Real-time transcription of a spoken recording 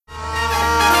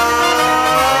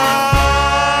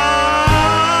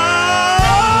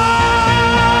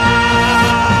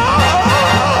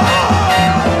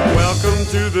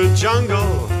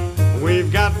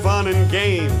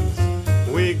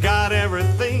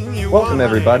Welcome,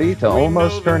 everybody, to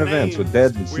Almost Current Events with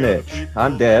Dead and Snitch.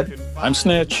 I'm Dead. I'm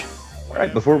Snitch. All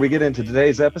right, before we get into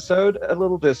today's episode, a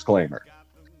little disclaimer.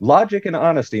 Logic and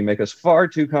honesty make us far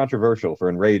too controversial for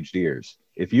enraged ears.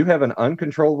 If you have an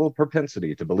uncontrollable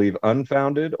propensity to believe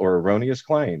unfounded or erroneous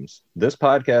claims, this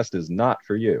podcast is not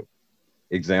for you.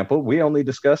 Example, we only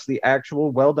discuss the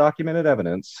actual well-documented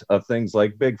evidence of things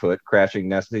like Bigfoot crashing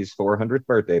Nessie's 400th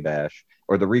birthday bash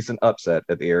or the recent upset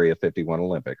at the Area 51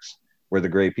 Olympics, where the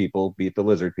gray people beat the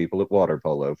lizard people at water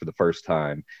polo for the first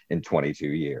time in 22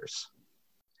 years.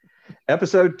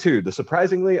 Episode 2, the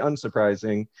surprisingly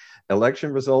unsurprising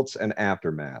election results and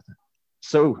aftermath.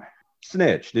 So,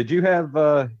 Snitch, did you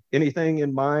have anything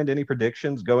in mind, any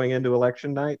predictions going into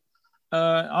election night?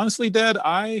 Honestly, Dad,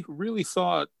 I really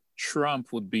thought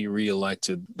Trump would be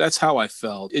reelected. That's how I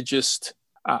felt.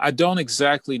 I don't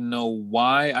exactly know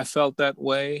why I felt that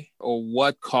way or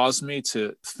what caused me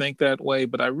to think that way,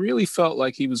 but I really felt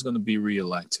like he was going to be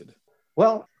reelected.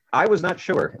 Well, I was not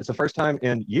sure. It's the first time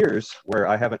in years where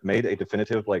I haven't made a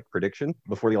definitive prediction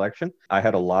before the election. I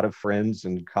had a lot of friends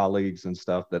and colleagues and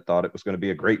stuff that thought it was going to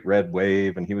be a great red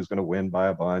wave and he was going to win by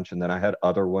a bunch. And then I had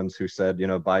other ones who said,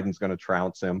 Biden's going to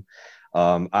trounce him.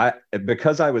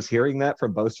 Because I was hearing that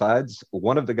from both sides,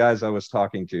 one of the guys I was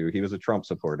talking to, he was a Trump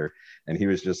supporter, and he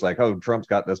was just like, "Oh, Trump's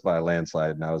got this by a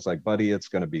landslide." And I was like, "Buddy, it's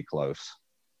going to be close."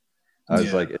 I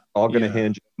was like, "It's all going to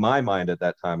hinge." In my mind at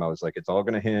that time, I was like, "It's all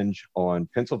going to hinge on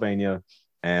Pennsylvania,"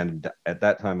 and at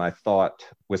that time, I thought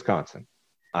Wisconsin.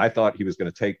 I thought he was going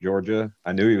to take Georgia.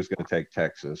 I knew he was going to take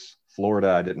Texas. Florida,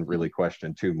 I didn't really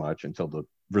question too much until the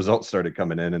results started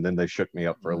coming in, and then they shook me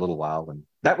up for a little while, and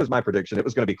that was my prediction. It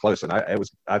was going to be close, and I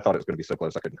thought it was going to be so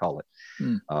close I couldn't call it.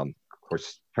 Of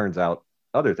course, turns out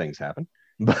other things happen,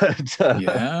 but it's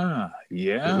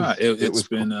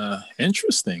been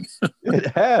interesting. It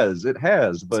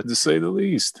has, but to say the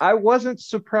least, I wasn't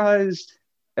surprised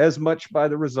as much by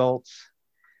the results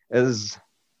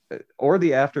or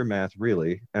the aftermath,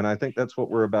 really, and I think that's what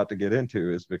we're about to get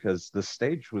into, is because the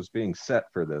stage was being set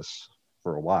for this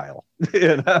for a while,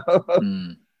 in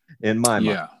my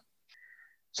mind.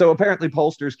 So apparently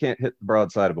pollsters can't hit the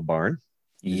broadside of a barn.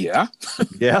 Yeah.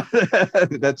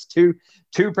 That's two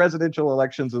presidential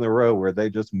elections in a row where they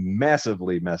just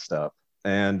massively messed up.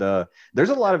 And there's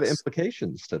a lot of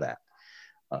implications to that.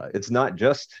 It's not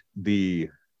just the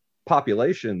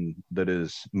population that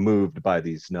is moved by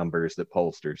these numbers that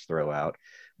pollsters throw out,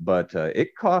 but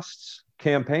it costs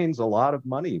campaigns a lot of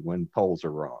money when polls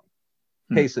are wrong.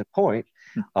 Case in point,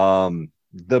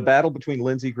 the battle between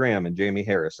Lindsey Graham and Jamie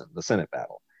Harrison, the Senate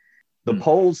battle. The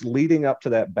polls leading up to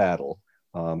that battle,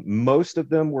 most of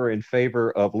them were in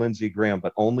favor of Lindsey Graham,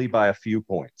 but only by a few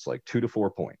points, like 2 to 4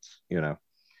 points.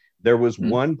 There was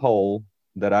one poll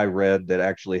that I read that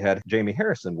actually had Jamie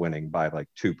Harrison winning by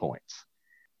 2 points.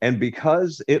 And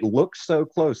because it looked so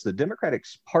close, the Democratic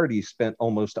Party spent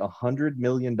almost $100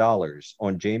 million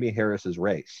on Jamie Harris's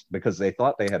race because they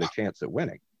thought they had a chance at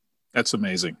winning. That's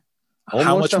amazing. Almost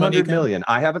How much 100 money million.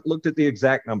 I haven't looked at the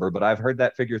exact number, but I've heard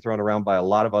that figure thrown around by a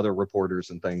lot of other reporters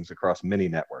and things across many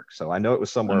networks. So I know it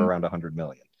was somewhere around 100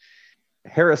 million.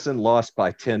 Harrison lost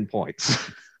by 10 points.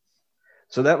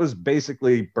 So that was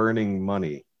basically burning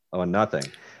money on nothing.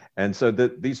 And so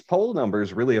these poll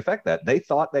numbers really affect that. They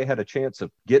thought they had a chance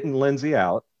of getting Lindsey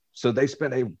out. So they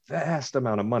spent a vast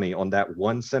amount of money on that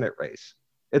one Senate race.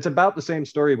 It's about the same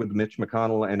story with the Mitch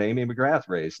McConnell and Amy McGrath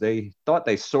race. They thought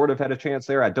they sort of had a chance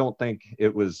there. I don't think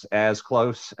it was as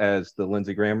close as the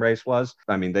Lindsey Graham race was.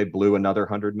 I mean, they blew another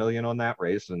 100 million on that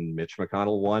race, and Mitch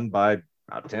McConnell won by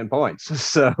about 10 points.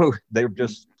 So they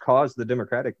just caused the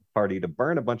Democratic Party to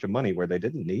burn a bunch of money where they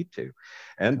didn't need to.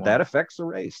 And that affects the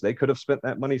race. They could have spent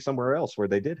that money somewhere else where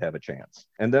they did have a chance.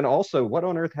 And then also, what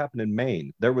on earth happened in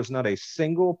Maine? There was not a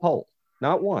single poll,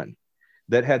 not one,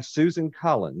 that had Susan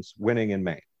Collins winning in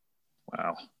Maine.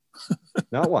 Wow.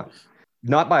 Not one.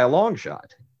 Not by a long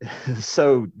shot.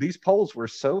 So these polls were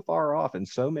so far off in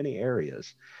so many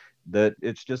areas that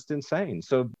it's just insane.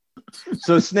 So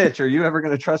Snitch, are you ever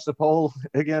going to trust a poll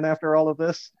again after all of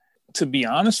this? To be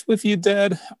honest with you,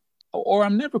 Dad, or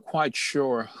I'm never quite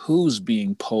sure who's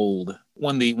being polled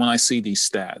when I see these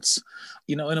stats.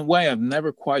 In a way, I've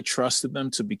never quite trusted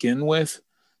them to begin with.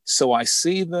 So I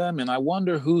see them and I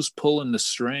wonder who's pulling the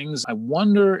strings. I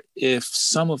wonder if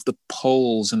some of the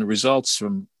polls and the results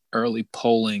from early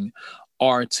polling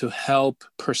are to help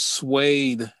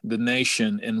persuade the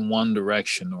nation in one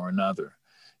direction or another.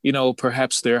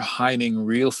 Perhaps they're hiding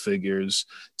real figures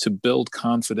to build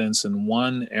confidence in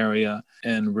one area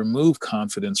and remove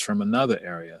confidence from another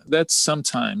area. That's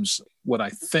sometimes what I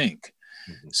think.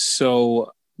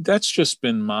 So that's just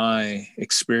been my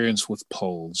experience with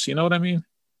polls. You know what I mean?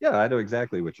 Yeah, I know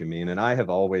exactly what you mean. And I have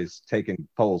always taken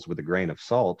polls with a grain of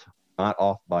salt, not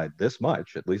off by this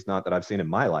much, at least not that I've seen in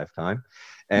my lifetime.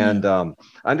 And Yeah,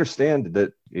 I understand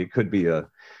that it could be a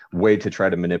way to try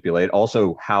to manipulate.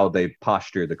 Also, how they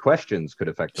posture the questions could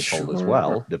affect the poll as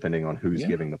well, sure. depending on who's Yeah,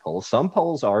 giving the poll. Some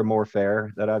polls are more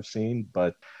fair that I've seen,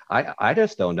 but I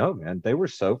just don't know, man. They were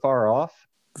so far off.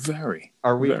 very,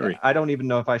 Are we? very. I don't even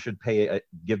know if I should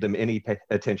give them any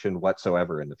attention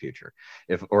whatsoever in the future,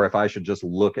 if I should just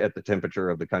look at the temperature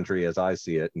of the country as I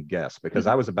see it and guess, because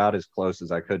I was about as close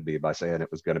as I could be by saying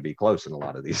it was going to be close in a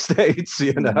lot of these states,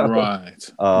 you know. Right,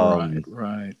 Um, right,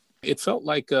 right. It felt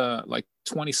like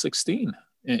 2016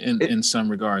 it in some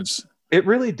regards. it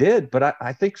really did, but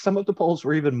I think some of the polls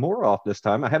were even more off this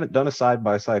time. I haven't done a side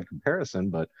by side comparison,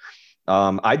 but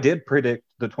I did predict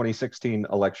the 2016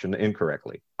 election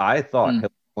incorrectly. I thought Mm,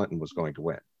 Hillary Clinton was going to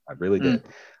win. I really mm, did.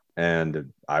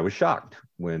 And I was shocked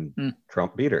when mm,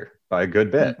 Trump beat her by a good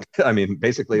mm. bit. I mean,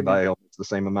 basically Yeah, by almost the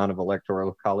same amount of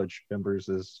electoral college members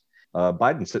as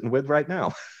Biden's sitting with right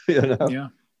now. You know, yeah.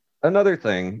 another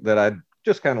thing that I'd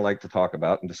just kind of like to talk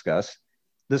about and discuss,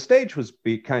 the stage was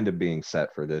kind of being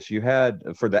set for this. You had,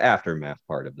 for the aftermath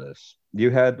part of this,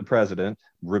 you had the president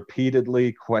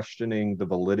repeatedly questioning the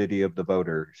validity of the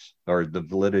voters, or the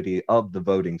validity of the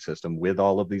voting system, with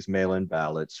all of these mail-in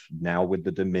ballots, now with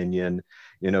the Dominion,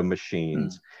 Mm,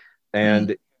 machines. mm,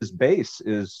 And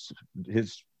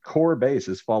his core base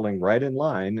is falling right in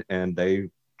line, and they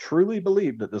truly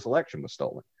believe that this election was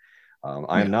stolen.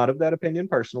 I am yeah. not of that opinion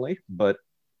personally, but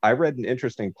I read an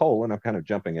interesting poll, and I'm kind of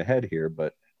jumping ahead here,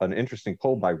 but an interesting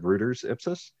poll by Reuters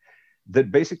Ipsos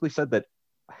that basically said that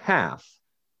half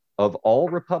of all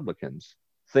Republicans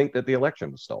think that the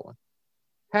election was stolen.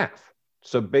 Half.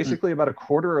 So Mm, basically, about a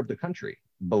quarter of the country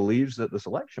believes that this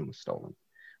election was stolen.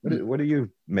 mm. What do you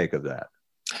make of that?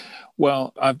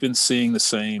 Well, I've been seeing the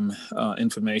same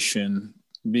information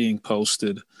being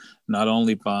posted, not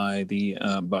only by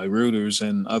Reuters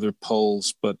and other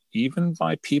polls, but even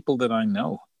by people that I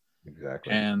know.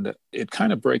 Exactly. And it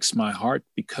kind of breaks my heart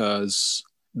because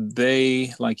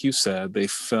they, like you said, they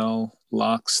fell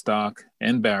lock, stock,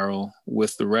 and barrel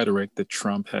with the rhetoric that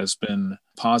Trump has been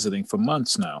positing for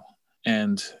months now.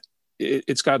 And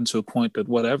it's gotten to a point that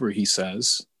whatever he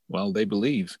says, well, they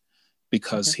believe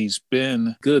because Okay. he's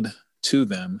been good to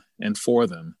them and for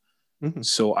them. Mm-hmm.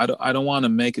 So I don't want to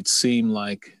make it seem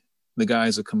like the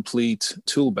guy's a complete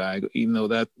tool bag, even though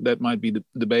that might be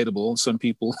debatable. Some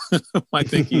people might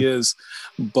think he is,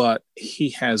 but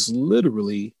he has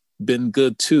literally been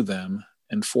good to them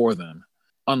and for them,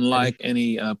 unlike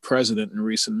any president in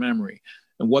recent memory.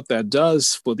 And what that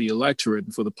does for the electorate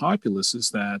and for the populace is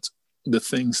that the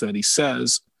things that he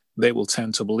says, they will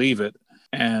tend to believe it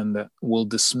and will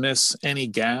dismiss any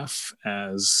gaffe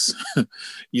as,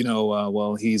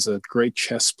 well, he's a great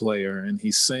chess player and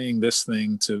he's saying this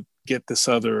thing to get this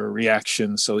other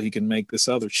reaction so he can make this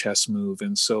other chess move.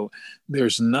 And so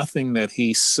there's nothing that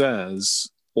he says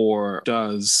or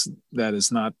does that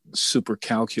is not super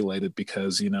calculated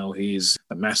because, he's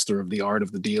a master of the art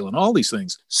of the deal and all these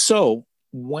things. So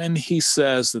when he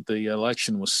says that the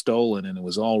election was stolen and it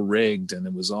was all rigged and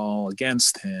it was all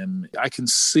against him, I can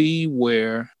see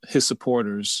where his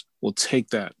supporters will take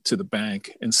that to the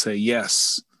bank and say,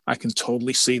 yes, I can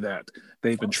totally see that.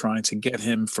 They've been trying to get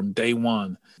him from day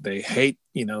one. They hate,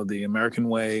 the American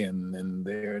way and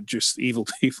they're just evil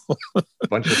people.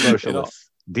 Bunch of you know, socialists.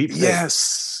 Deep state.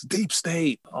 Yes, deep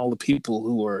state, all the people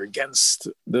who are against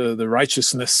the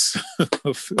righteousness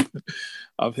of,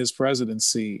 of his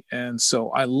presidency. And so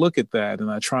I look at that and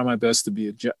I try my best to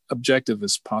be objective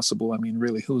as possible. I mean,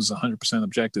 really, who's 100%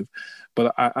 objective?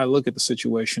 But I look at the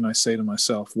situation, I say to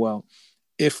myself, well,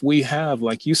 if we have,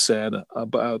 like you said,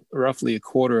 about roughly a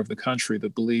quarter of the country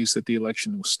that believes that the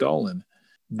election was stolen,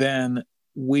 then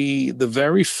the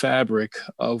very fabric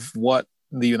of what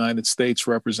the United States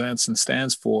represents and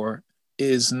stands for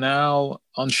is now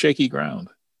on shaky ground.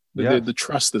 Yes. The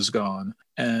trust is gone.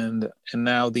 And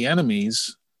now the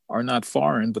enemies are not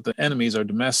foreign, but the enemies are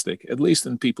domestic, at least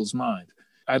in people's mind.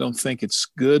 I don't think it's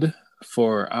good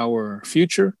for our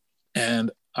future.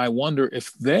 And I wonder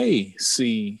if they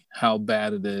see how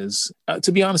bad it is.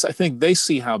 To be honest, I think they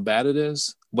see how bad it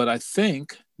is, but I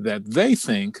think that they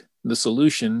think the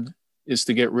solution is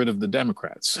to get rid of the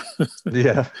Democrats.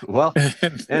 Yeah. Well,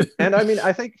 and I mean,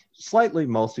 I think slightly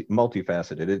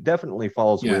multifaceted. It definitely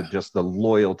falls Yeah. with just the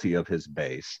loyalty of his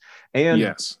base and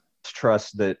Yes.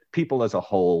 trust that people as a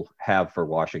whole have for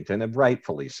Washington, and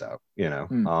rightfully so, Mm.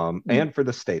 Mm. and for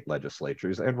the state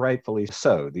legislatures, and rightfully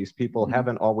so. These people Mm.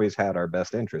 haven't always had our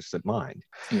best interests at mind.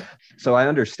 Yeah. So I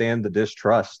understand the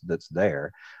distrust that's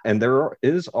there, and there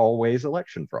is always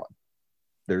election fraud.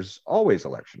 there's always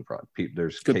election fraud.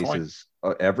 There's Good cases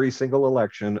every single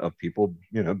election of people,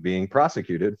 being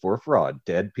prosecuted for fraud.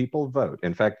 Dead people vote.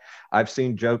 In fact, I've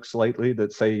seen jokes lately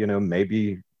that say,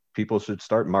 maybe people should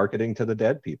start marketing to the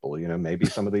dead people. Maybe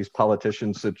some of these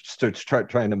politicians should start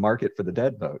trying to market for the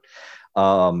dead vote.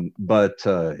 But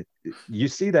you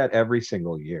see that every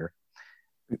single year.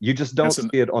 You just don't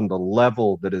see it on the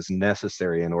level that is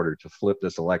necessary in order to flip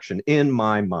this election, in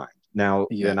my mind. Now,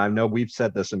 and I know we've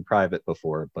said this in private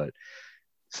before, but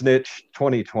Snitch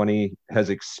 2020 has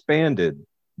expanded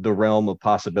the realm of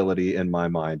possibility in my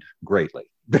mind greatly.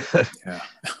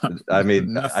 I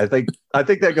mean, I think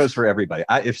that goes for everybody.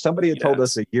 If somebody had told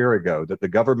us a year ago that the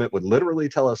government would literally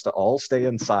tell us to all stay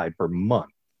inside for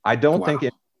months, I don't think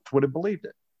anyone would have believed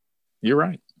it. You're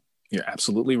right. You're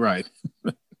absolutely right.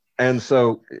 And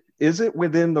so, is it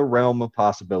within the realm of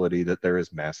possibility that there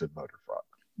is massive voter fraud?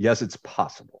 Yes, it's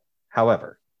possible.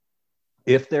 However,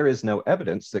 if there is no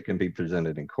evidence that can be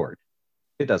presented in court,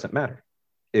 it doesn't matter.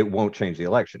 It won't change the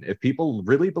election. If people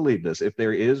really believe this, if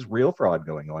there is real fraud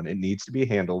going on, it needs to be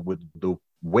handled with the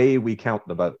way we count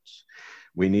the votes.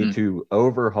 We need to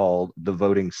overhaul the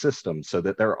voting system so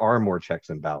that there are more checks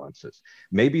and balances.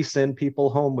 Maybe send people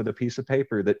home with a piece of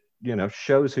paper that,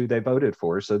 shows who they voted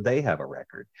for so they have a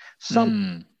record.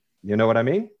 You know what I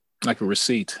mean? Like a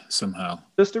receipt somehow.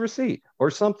 Just a receipt or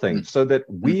something so that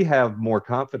we have more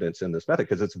confidence in this method,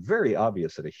 because it's very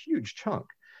obvious that a huge chunk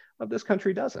of this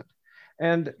country doesn't.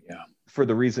 And for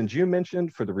the reasons you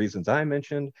mentioned, for the reasons I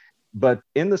mentioned, but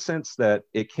in the sense that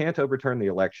it can't overturn the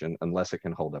election unless it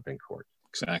can hold up in court.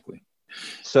 Exactly.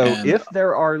 So if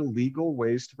there are legal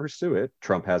ways to pursue it,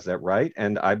 Trump has that right.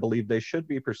 And I believe they should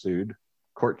be pursued.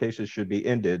 Court cases should be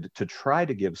ended to try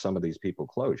to give some of these people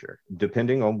closure,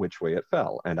 depending on which way it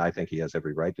fell. And I think he has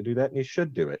every right to do that, and he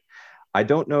should do it. I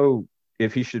don't know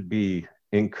if he should be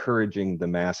encouraging the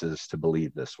masses to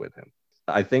believe this with him.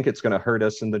 I think it's going to hurt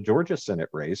us in the Georgia Senate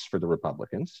race for the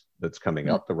Republicans that's coming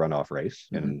up, the runoff race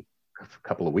in a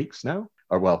couple of weeks now.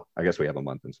 Or, well, I guess we have a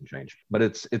month and some change. But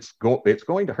it's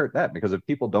going to hurt that, because if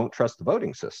people don't trust the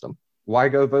voting system, why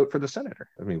go vote for the senator?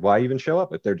 I mean, why even show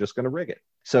up if they're just going to rig it?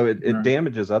 So it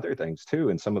damages other things, too,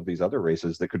 in some of these other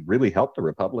races that could really help the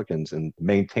Republicans and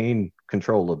maintain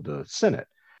control of the Senate.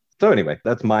 So anyway,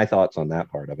 that's my thoughts on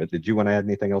that part of it. Did you want to add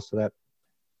anything else to that?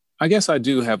 I guess I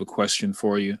do have a question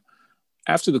for you.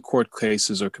 After the court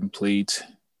cases are complete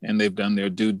and they've done their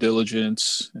due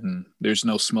diligence and there's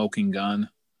no smoking gun,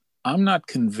 I'm not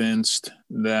convinced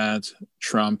that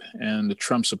Trump and the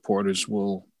Trump supporters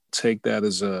will take that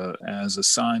as a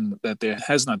sign that there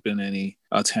has not been any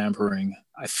tampering.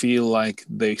 I feel like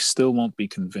they still won't be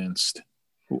convinced.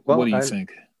 Well, what do you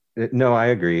think? No, I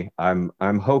agree. I'm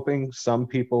hoping some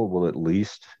people will at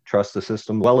least trust the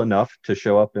system well enough to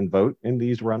show up and vote in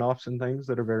these runoffs and things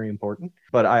that are very important.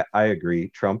 But I agree.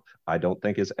 Trump, I don't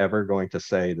think, is ever going to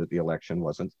say that the election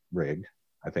wasn't rigged.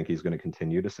 I think he's going to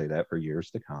continue to say that for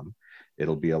years to come.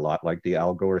 It'll be a lot like the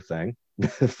Al Gore thing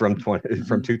from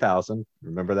 2000.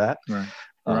 Remember that?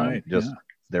 Right.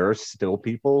 There are still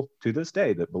people to this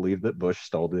day that believe that Bush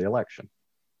stole the election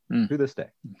to this day.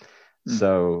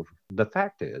 So the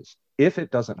fact is, if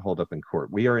it doesn't hold up in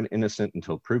court, we are an innocent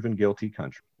until proven guilty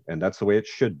country, and that's the way it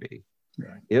should be.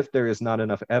 Right. If there is not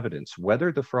enough evidence,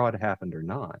 whether the fraud happened or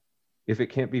not, if it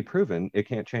can't be proven, it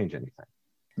can't change anything.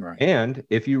 Right. And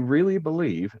if you really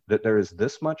believe that there is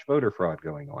this much voter fraud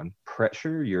going on,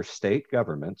 pressure your state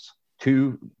governments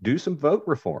to do some vote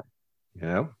reform.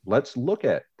 Let's look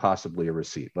at possibly a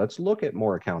receipt. Let's look at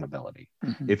more accountability.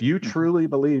 If you truly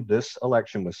believe this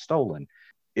election was stolen,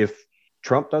 if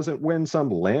Trump doesn't win some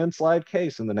landslide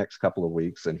case in the next couple of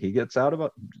weeks and he gets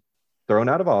thrown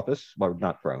out of office, well,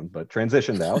 not thrown, but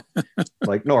transitioned out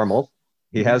like normal,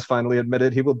 he has finally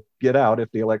admitted he will get out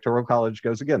if the Electoral College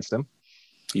goes against him.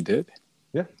 He did.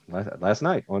 Yeah, last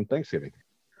night on Thanksgiving.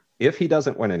 If he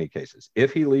doesn't win any cases,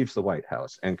 if he leaves the White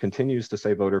House and continues to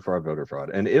say voter fraud,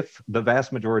 and if the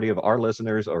vast majority of our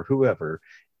listeners or whoever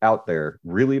out there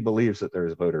really believes that there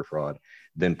is voter fraud,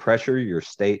 then pressure your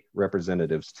state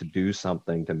representatives to do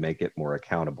something to make it more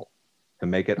accountable, to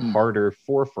make it harder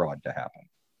for fraud to happen.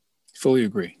 Fully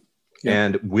agree. Yeah.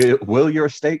 And will your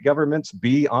state governments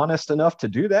be honest enough to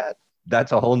do that?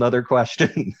 That's a whole nother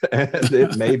question. And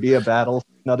it may be a battle for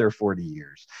another 40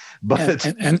 years. But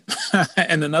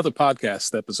and another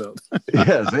podcast episode.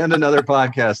 Yes, and another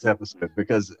podcast episode,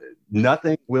 because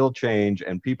nothing will change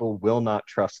and people will not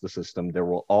trust the system. There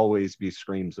will always be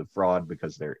screams of fraud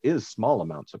because there is small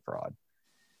amounts of fraud.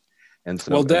 And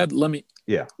so, well, Dad, let me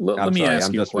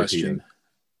ask you a question.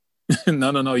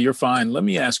 No, you're fine. Let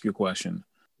me ask you a question.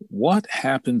 What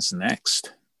happens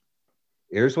next?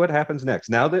 Here's what happens next.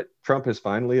 Now that Trump has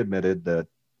finally admitted that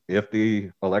if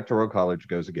the Electoral College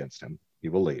goes against him, he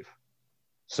will leave.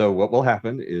 So what will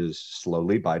happen is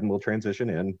slowly Biden will transition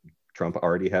in. Trump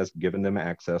already has given them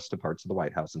access to parts of the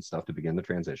White House and stuff to begin the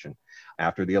transition.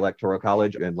 After the Electoral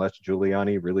College, unless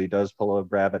Giuliani really does pull a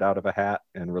rabbit out of a hat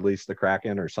and release the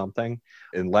Kraken or something,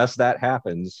 unless that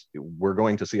happens, we're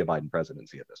going to see a Biden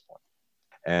presidency at this point.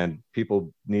 And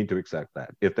people need to accept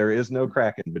that. If there is no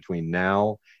Kraken between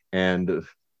now and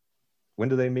when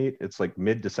do they meet? It's like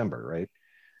mid-December, right?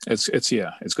 It's going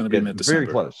to be mid-December.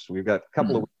 Very close. We've got a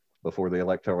couple of weeks before the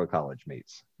Electoral College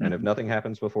meets. And if nothing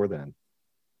happens before then,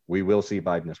 we will see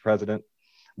Biden as president.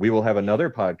 We will have another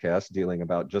podcast dealing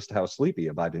about just how sleepy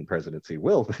a Biden presidency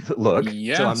will look.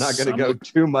 Yes, so I'm not going to go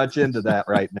too much into that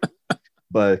right now,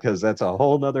 but because that's a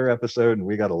whole nother episode and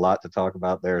we got a lot to talk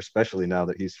about there, especially now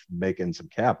that he's making some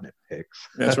cabinet picks.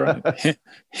 That's right.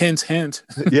 Hint, hint.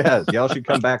 Yeah, y'all should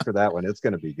come back for that one. It's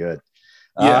going to be good.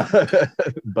 Yeah,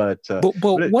 but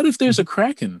what if there's a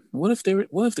Kraken? What if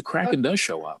the Kraken does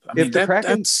show up? I mean,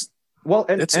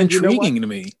 that's intriguing to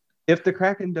me. If the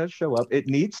Kraken does show up, it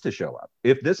needs to show up.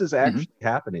 If this is actually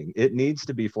happening, it needs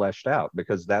to be fleshed out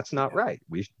because that's not right.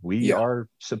 We are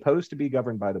supposed to be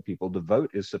governed by the people. The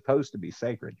vote is supposed to be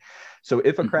sacred. So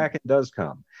if a Kraken does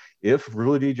come, if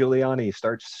Rudy Giuliani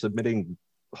starts submitting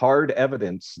hard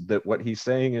evidence that what he's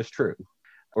saying is true,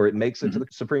 or it makes it to the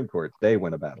Supreme Court, they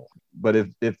win a battle. But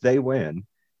if they win,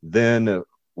 then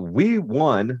we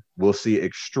will see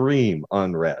extreme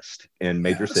unrest in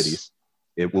major cities.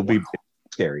 It will be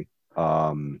scary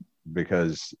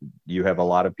because you have a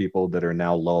lot of people that are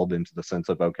now lulled into the sense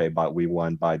of, okay, but we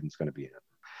won, Biden's going to be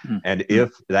in. And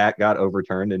if that got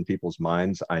overturned in people's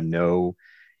minds, I know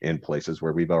in places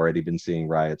where we've already been seeing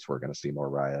riots, we're going to see more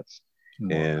riots.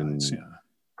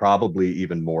 Probably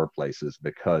even more places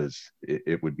because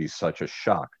it would be such a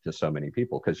shock to so many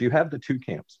people because you have the two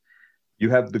camps.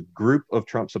 You have the group of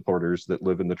Trump supporters that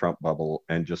live in the Trump bubble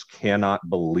and just cannot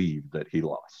believe that he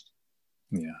lost.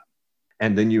 Yeah.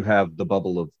 And then you have the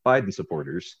bubble of Biden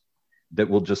supporters that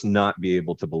will just not be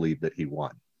able to believe that he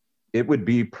won. It would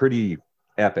be pretty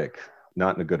epic,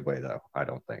 not in a good way, though, I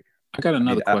don't think. I got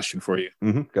another question for you.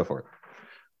 Go for it.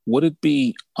 Would it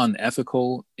be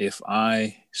unethical if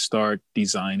I start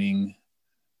designing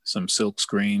some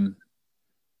silkscreen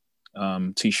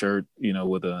T-shirt,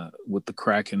 with the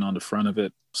Kraken on the front of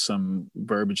it, some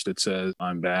verbiage that says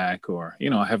 "I'm back," or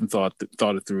I haven't thought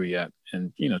it through yet,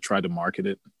 and try to market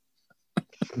it.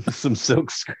 Some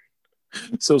silkscreen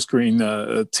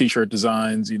T-shirt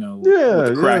designs, with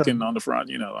the Kraken on the front,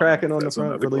 Kraken on the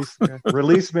front.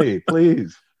 Release me,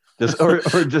 please. Or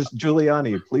just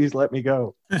Giuliani, please let me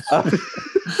go.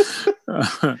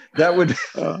 That would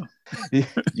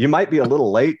you might be a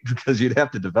little late because you'd have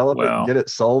to develop it and get it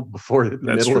sold before the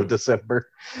middle of December.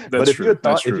 But if you had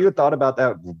thought about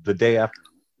that the day after,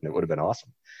 it would have been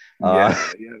awesome.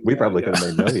 We probably could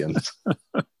have made millions.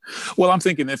 Well, I'm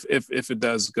thinking if it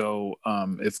does go,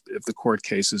 if the court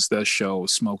cases does show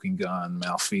smoking gun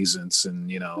malfeasance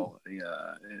and in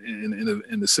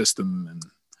the system and.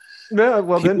 Yeah,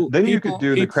 well, then you could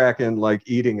do the Kraken like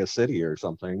eating a city or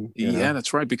something. Yeah,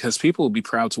 that's right, because people will be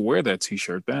proud to wear that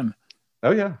T-shirt then.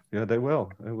 Oh, yeah, they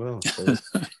will. So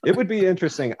it would be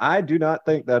interesting. I do not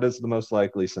think that is the most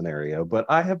likely scenario, but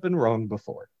I have been wrong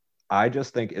before. I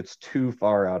just think it's too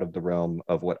far out of the realm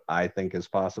of what I think is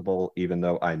possible, even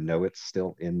though I know it's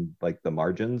still in like the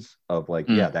margins of like,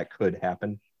 that could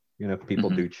happen. People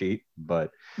do cheat,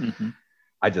 but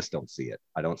I just don't see it.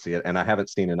 I don't see it. And I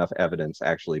haven't seen enough evidence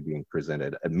actually being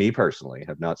presented. Me personally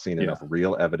have not seen enough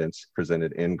real evidence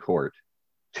presented in court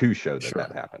to show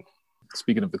that happened.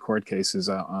 Speaking of the court cases,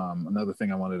 another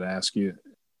thing I wanted to ask you,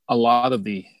 a lot of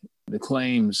the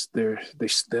claims, they're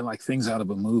like things out of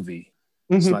a movie.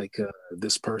 It's like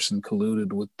this person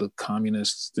colluded with the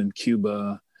communists in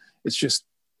Cuba. It's just,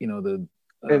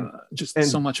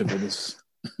 so much of it is...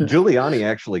 Giuliani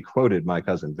actually quoted my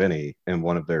cousin Vinny in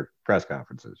one of their press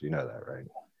conferences. You know that, right?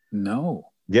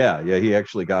 No. Yeah. He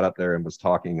actually got up there and was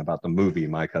talking about the movie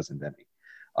My Cousin Vinny,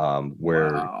 where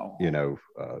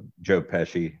Joe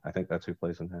Pesci, I think that's who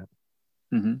plays in that,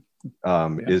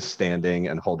 is standing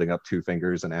and holding up two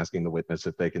fingers and asking the witness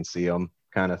if they can see him,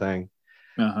 kind of thing.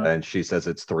 And she says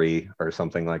it's 3 or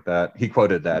something like that. He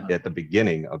quoted that at the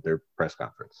beginning of their press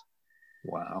conference.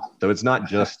 Wow. So it's not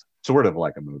just sort of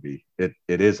like a movie. It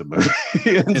is a movie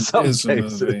in some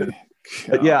cases.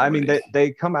 But yeah, I mean,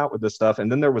 they come out with this stuff,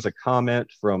 and then there was a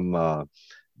comment from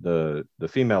the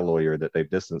female lawyer that they've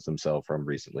distanced themselves from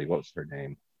recently. What was her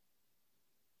name?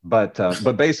 But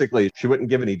basically, she wouldn't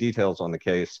give any details on the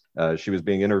case. She was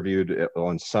being interviewed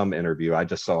on some interview. I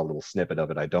just saw a little snippet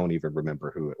of it. I don't even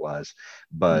remember who it was,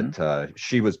 but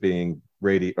she was being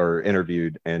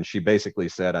interviewed, and she basically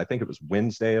said, I think it was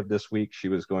Wednesday of this week, she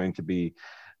was going to be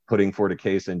putting forward a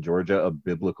case in Georgia of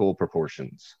biblical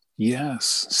proportions.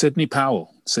 Yes, Sidney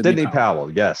Powell. Sidney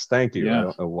Powell. Yes, thank you. Yeah. I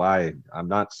don't know why I'm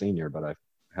not senior, but I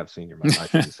have senior mind. I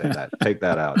shouldn't say that. Take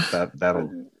that out.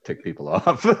 That'll tick people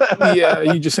off. Yeah,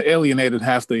 you just alienated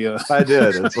half the. I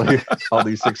did. It's like all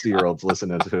these 60-year-olds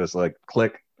listening to us, like,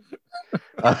 click.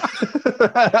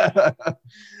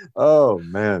 Oh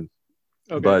man.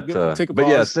 Okay, but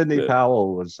yeah, Sidney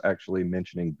Powell was actually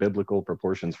mentioning biblical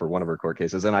proportions for one of her court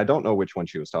cases, and I don't know which one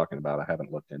she was talking about. I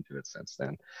haven't looked into it since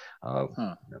then.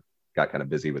 Got kind of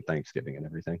busy with Thanksgiving and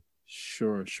everything.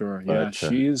 Sure. Yeah,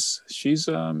 she's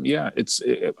I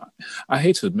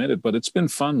hate to admit it, but it's been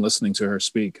fun listening to her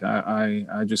speak.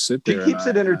 I just sit there. She keeps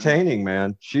it entertaining,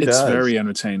 man. It's very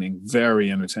entertaining.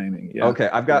 Yeah. Okay,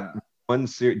 I've got one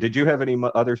series. Did you have any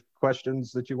other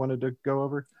questions that you wanted to go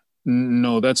over?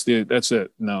 No, that's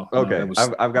it. No. Okay,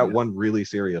 I've got one really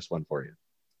serious one for you.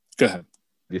 Go ahead. Have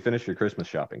you finished your Christmas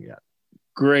shopping yet?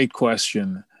 Great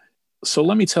question. So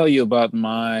let me tell you about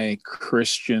my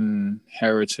Christian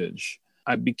heritage.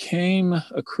 I became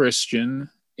a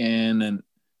Christian in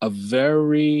a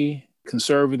very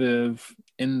conservative,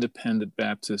 independent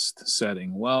Baptist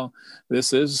setting. Well,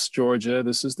 this is Georgia.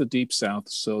 This is the Deep South.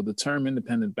 So the term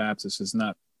independent Baptist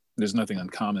there's nothing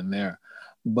uncommon there.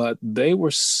 But they were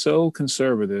so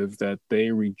conservative that they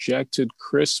rejected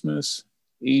Christmas,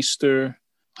 Easter,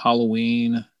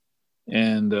 Halloween,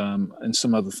 and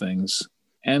some other things.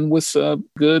 And with a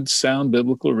good, sound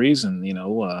biblical reason.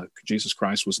 Jesus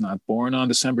Christ was not born on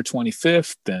December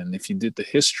 25th. And if you did the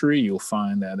history, you'll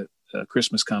find that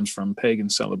Christmas comes from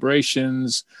pagan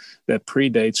celebrations that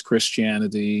predates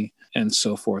Christianity, and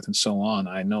so forth and so on.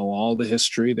 I know all the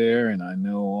history there, and I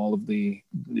know all of the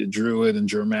Druid and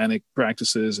Germanic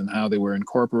practices and how they were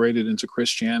incorporated into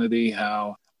Christianity.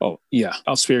 I'll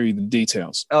spare you the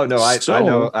details. Oh no,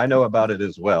 I know about it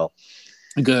as well.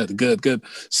 Good.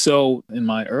 So in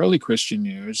my early Christian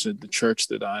years at the church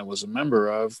that I was a member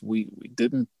of, we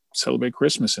didn't celebrate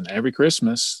Christmas, and every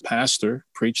Christmas pastor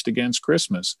preached against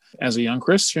Christmas. As a young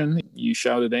Christian, you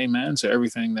shouted amen to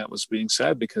everything that was being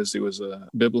said because there was a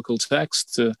biblical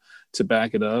text to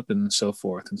back it up, and so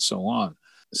forth and so on.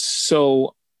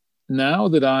 So now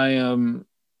that I am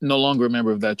no longer a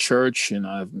member of that church, and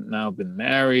I've now been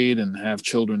married and have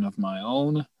children of my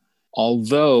own,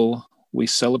 although we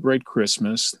celebrate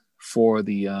Christmas for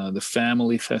the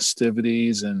family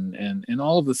festivities and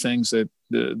all of the things that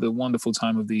the wonderful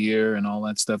time of the year and all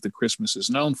that stuff that Christmas is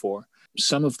known for.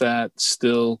 Some of that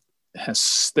still has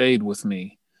stayed with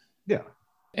me. Yeah.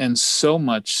 And so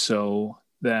much so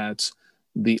that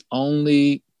the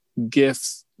only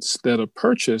gifts that are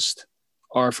purchased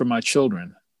are for my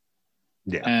children.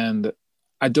 Yeah. And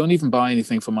I don't even buy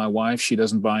anything for my wife. She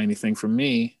doesn't buy anything for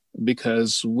me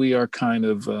because we are kind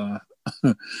of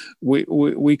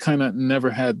we kind of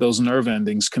never had those nerve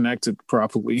endings connected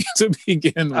properly to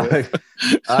begin with.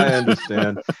 I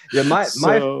understand. Yeah,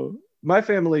 my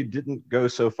family didn't go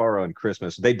so far on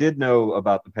Christmas. They did know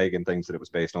about the pagan things that it was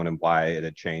based on and why it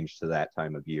had changed to that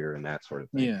time of year and that sort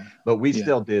of thing. Yeah. But we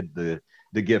still did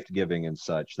the gift giving and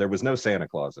such. There was no Santa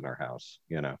Claus in our house,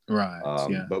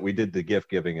 Right. But we did the gift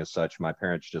giving as such. My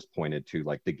parents just pointed to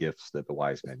like the gifts that the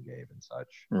wise men gave and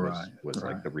such was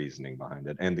like the reasoning behind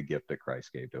it, and the gift that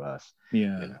Christ gave to us.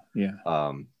 Yeah.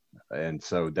 And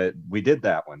so that we did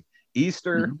that one.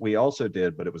 Easter, we also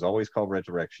did, but it was always called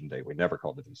Resurrection Day. We never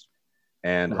called it Easter.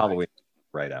 And Halloween,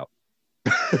 right out.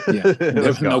 Yeah,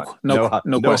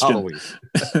 no question.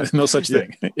 No such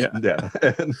thing. Yeah.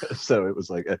 And so it was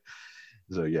like,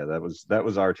 that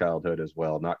was our childhood as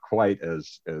well. Not quite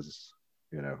as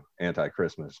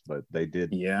anti-Christmas, but they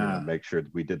did make sure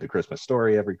we did the Christmas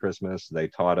story every Christmas. They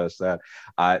taught us that.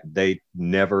 They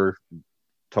never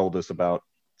told us about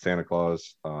Santa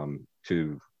Claus,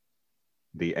 to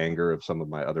the anger of some of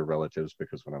my other relatives,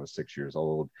 because when I was 6 years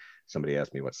old, somebody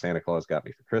asked me what Santa Claus got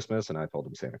me for Christmas, and I told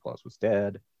them Santa Claus was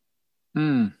dead.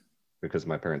 Because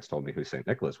my parents told me who St.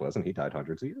 Nicholas was, and he died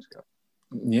hundreds of years ago.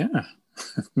 Yeah,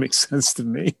 makes sense to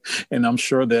me. And I'm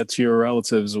sure that your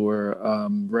relatives were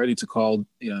ready to call,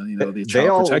 the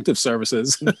Child Protective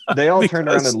Services. They all turned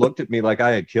around and looked at me like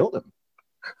I had killed him.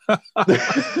 I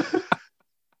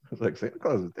was like, Santa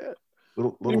Claus is dead.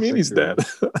 What do you mean he's dead?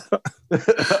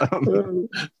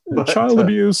 But, child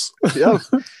abuse. Yep.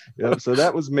 So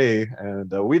that was me,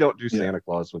 and we don't do Santa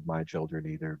Claus with my children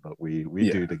either, but we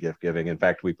do the gift giving. In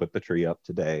fact, we put the tree up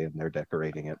today, and they're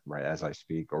decorating it right as I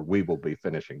speak, or we will be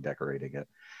finishing decorating it.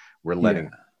 We're letting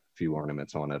a few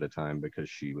ornaments on at a time because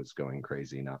she was going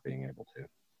crazy not being able to.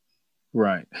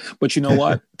 Right. But you know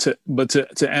what? to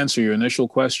answer your initial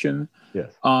question,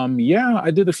 yes.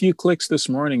 I did a few clicks this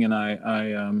morning, and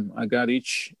I got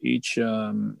each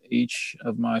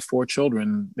of my 4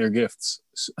 children their gifts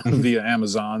via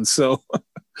Amazon. So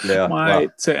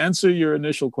to answer your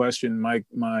initial question, my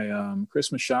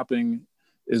Christmas shopping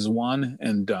is one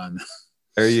and done.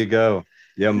 There you go.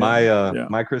 Yeah,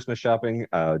 my Christmas shopping,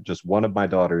 just one of my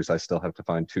daughters, I still have to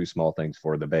find 2 small things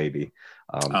for the baby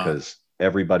because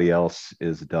everybody else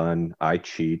is done. I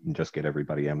cheat and just get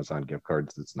everybody Amazon gift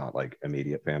cards. It's not like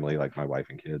immediate family, like my wife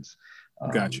and kids.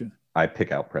 Gotcha. I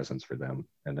pick out presents for them,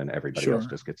 and then everybody else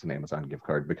just gets an Amazon gift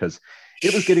card because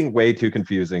it was getting way too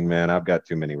confusing, man. I've got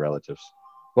too many relatives.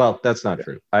 Well, that's not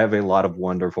true. I have a lot of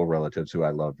wonderful relatives who I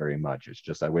love very much. It's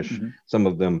just I wish some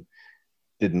of them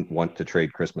didn't want to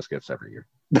trade Christmas gifts every year.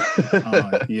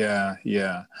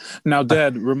 Yeah. Now,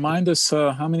 Dad, remind us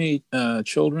how many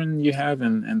children you have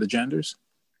and the genders.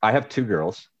 I have 2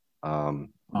 girls. One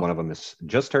of them is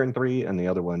just turned 3, and the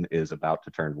other one is about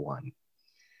to turn 1.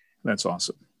 That's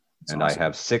awesome. I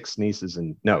have 6 nieces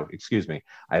and I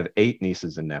have 8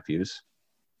 nieces and nephews.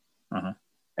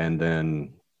 And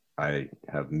then I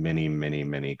have many, many,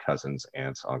 many cousins,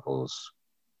 aunts, uncles,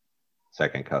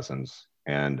 second cousins.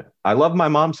 And I love my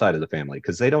mom's side of the family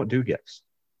because they don't do gifts.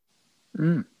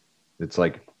 It's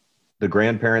like the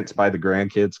grandparents buy the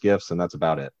grandkids gifts, and that's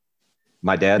about it.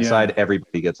 My dad's side,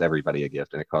 everybody gets everybody a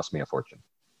gift, and it costs me a fortune.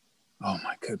 Oh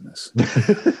my goodness.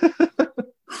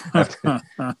 I have to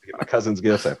get my cousins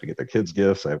gifts. I have to get their kids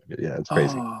gifts. It's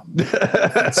crazy.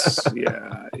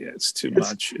 It's too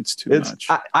much. It's too much.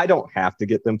 I don't have to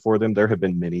get them for them. There have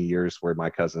been many years where my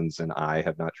cousins and I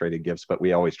have not traded gifts, but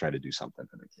we always try to do something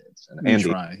for the kids. And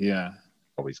Andy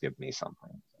always give me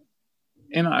something.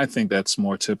 And I think that's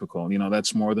more typical.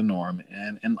 That's more the norm.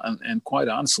 And quite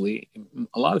honestly,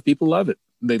 a lot of people love it.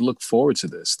 They look forward to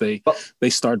this. They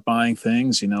start buying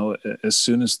things, as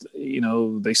soon as,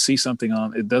 they see something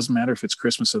on, it doesn't matter if it's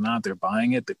Christmas or not, they're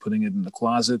buying it, they're putting it in the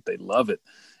closet, they love it.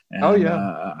 And,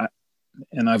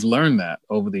 and I've learned that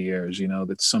over the years,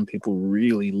 that some people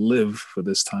really live for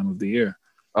this time of the year.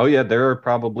 Oh yeah. There are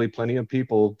probably plenty of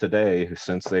people today who,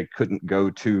 since they couldn't go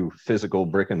to physical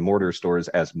brick and mortar stores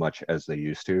as much as they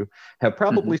used to, have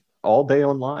probably all day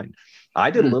online. I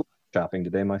did a little shopping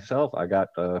today myself. I got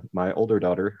my older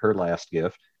daughter her last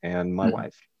gift, and my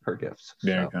wife her gifts.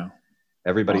 There you go.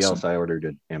 Everybody else I ordered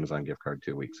an Amazon gift card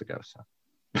 2 weeks ago. So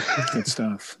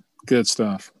Good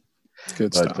stuff.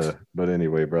 But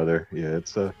anyway, brother,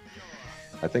 it's I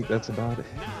think that's about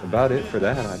it for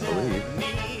that, I believe.